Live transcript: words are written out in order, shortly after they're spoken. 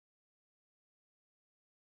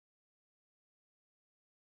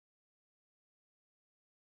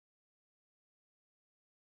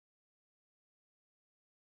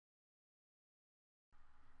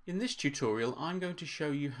In this tutorial I'm going to show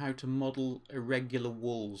you how to model irregular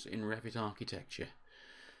walls in Revit Architecture.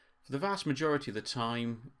 For the vast majority of the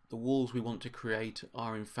time the walls we want to create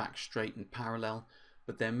are in fact straight and parallel,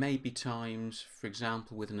 but there may be times, for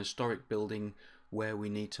example with an historic building, where we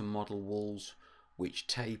need to model walls which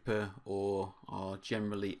taper or are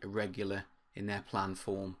generally irregular in their plan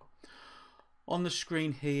form. On the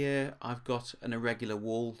screen here I've got an irregular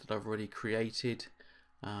wall that I've already created.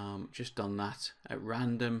 Just done that at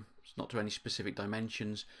random. It's not to any specific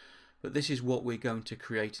dimensions, but this is what we're going to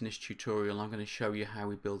create in this tutorial. I'm going to show you how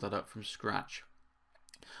we build that up from scratch.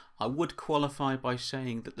 I would qualify by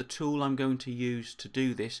saying that the tool I'm going to use to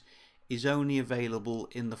do this is only available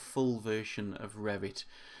in the full version of Revit.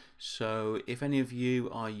 So if any of you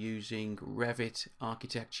are using Revit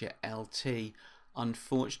Architecture LT,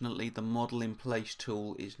 unfortunately the model in place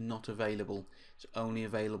tool is not available. It's only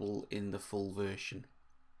available in the full version.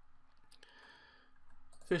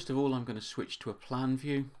 First of all, I'm going to switch to a plan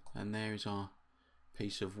view, and there is our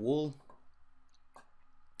piece of wall.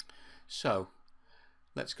 So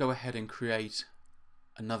let's go ahead and create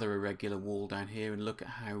another irregular wall down here and look at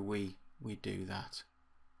how we do that.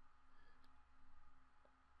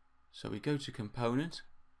 So we go to component,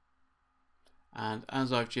 and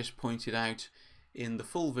as I've just pointed out, in the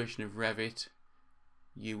full version of Revit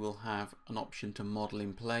you will have an option to model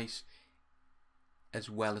in place as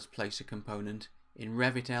well as place a component. In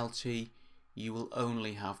Revit LT you will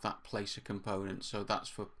only have that place a component, so that's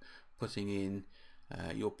for putting in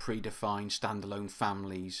your predefined standalone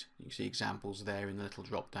families. You see examples there in the little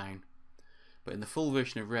drop down. But in the full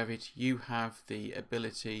version of Revit you have the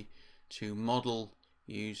ability to model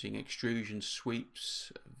using extrusion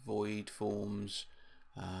sweeps, void forms,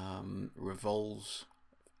 revolves,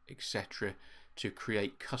 etc. to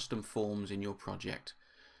create custom forms in your project.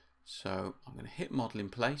 So I'm going to hit model in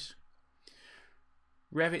place.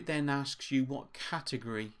 Revit then asks you what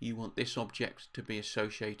category you want this object to be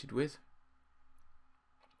associated with.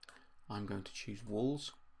 I'm going to choose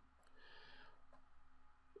walls.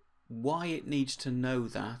 Why it needs to know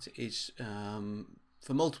that is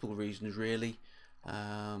for multiple reasons really.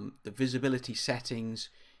 The visibility settings,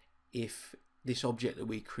 if this object that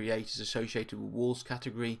we create is associated with walls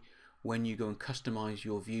category, when you go and customize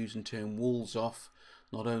your views and turn walls off,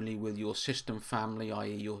 not only will your system family,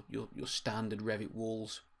 i.e. your standard Revit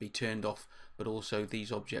walls, be turned off, but also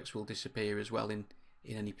these objects will disappear as well in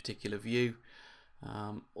any particular view.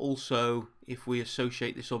 Also, if we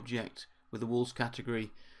associate this object with the walls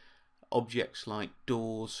category, objects like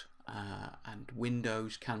doors and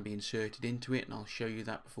windows can be inserted into it, and I'll show you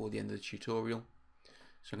that before the end of the tutorial.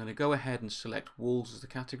 So I'm going to go ahead and select walls as the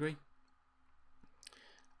category.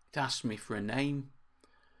 It asks me for a name.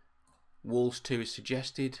 Walls 2 is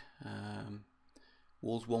suggested.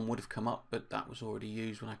 Walls 1 would have come up, but that was already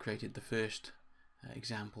used when I created the first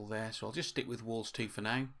example there, so I'll just stick with walls 2 for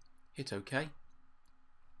now. Hit OK.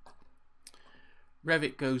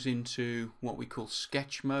 Revit goes into what we call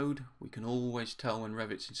sketch mode. We can always tell when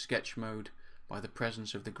Revit's in sketch mode by the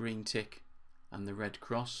presence of the green tick and the red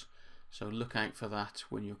cross, so look out for that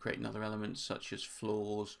when you're creating other elements such as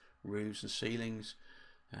floors, roofs and ceilings.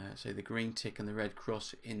 So the green tick and the red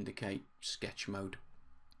cross indicate sketch mode.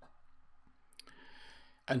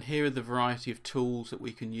 And here are the variety of tools that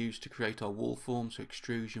we can use to create our wall forms: so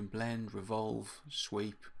extrusion, blend, revolve,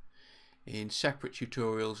 sweep. In separate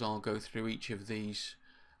tutorials I'll go through each of these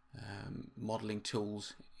modelling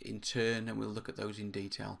tools in turn, and we'll look at those in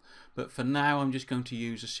detail. But for now I'm just going to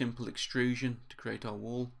use a simple extrusion to create our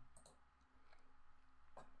wall.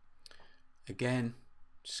 Again,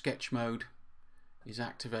 sketch mode is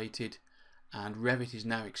activated, and Revit is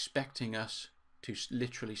now expecting us to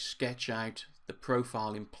literally sketch out the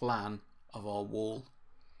profile in plan of our wall.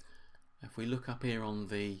 If we look up here on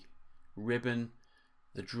the ribbon,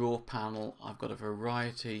 the draw panel, I've got a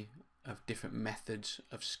variety of different methods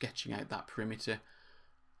of sketching out that perimeter.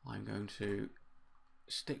 I'm going to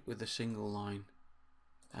stick with the single line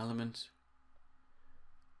element.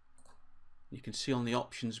 You can see on the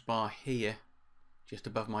options bar here, just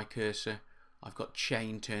above my cursor, I've got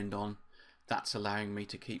chain turned on. That's allowing me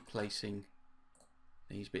to keep placing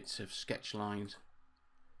these bits of sketch lines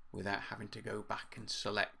without having to go back and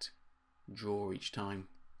select draw each time.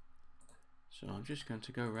 So I'm just going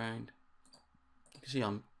to go around. You can see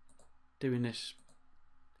I'm doing this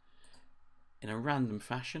in a random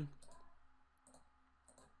fashion,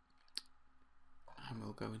 and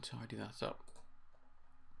we'll go and tidy that up.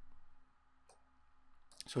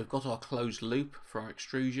 So we've got our closed loop for our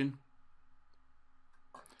extrusion.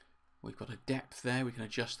 We've got a depth there, we can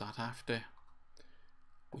adjust that after.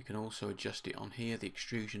 We can also adjust it on here, the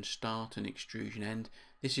extrusion start and extrusion end.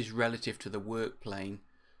 This is relative to the work plane,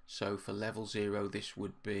 so for level 0 this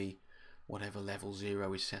would be whatever level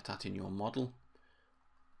 0 is set at in your model.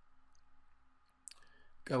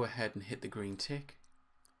 Go ahead and hit the green tick.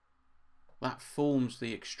 That forms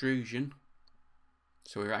the extrusion,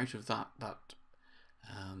 so we're out of that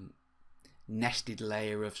nested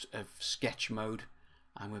layer of sketch mode,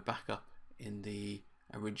 and we're back up in the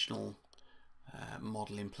original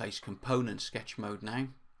model in place component sketch mode now.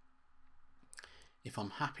 If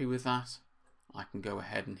I'm happy with that, I can go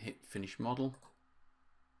ahead and hit finish model,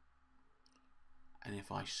 and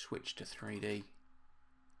if I switch to 3D,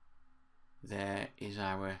 there is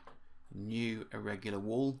our new irregular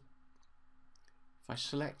wall. If I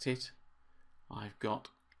select it, I've got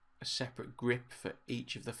a separate grip for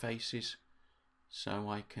each of the faces, so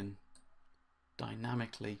I can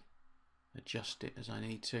dynamically adjust it as I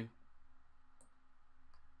need to.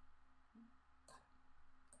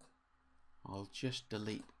 I'll just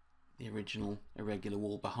delete the original irregular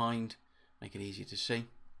wall behind, make it easier to see.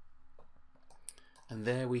 And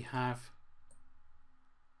there we have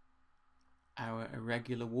our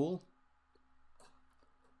irregular wall.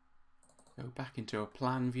 Go back into a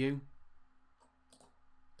plan view.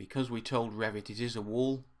 Because we told Revit it is a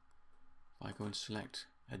wall, if I go and select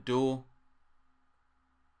a door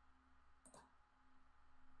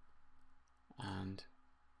and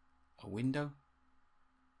a window,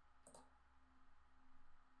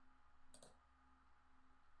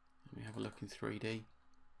 let me have a look in 3D,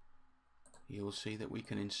 you'll see that we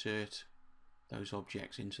can insert those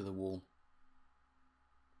objects into the wall.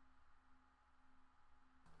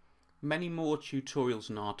 Many more tutorials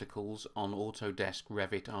and articles on Autodesk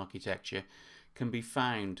Revit Architecture can be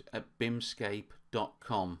found at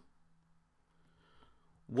bimscape.com.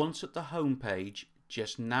 Once at the home page,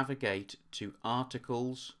 just navigate to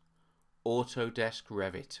Articles, Autodesk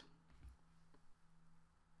Revit.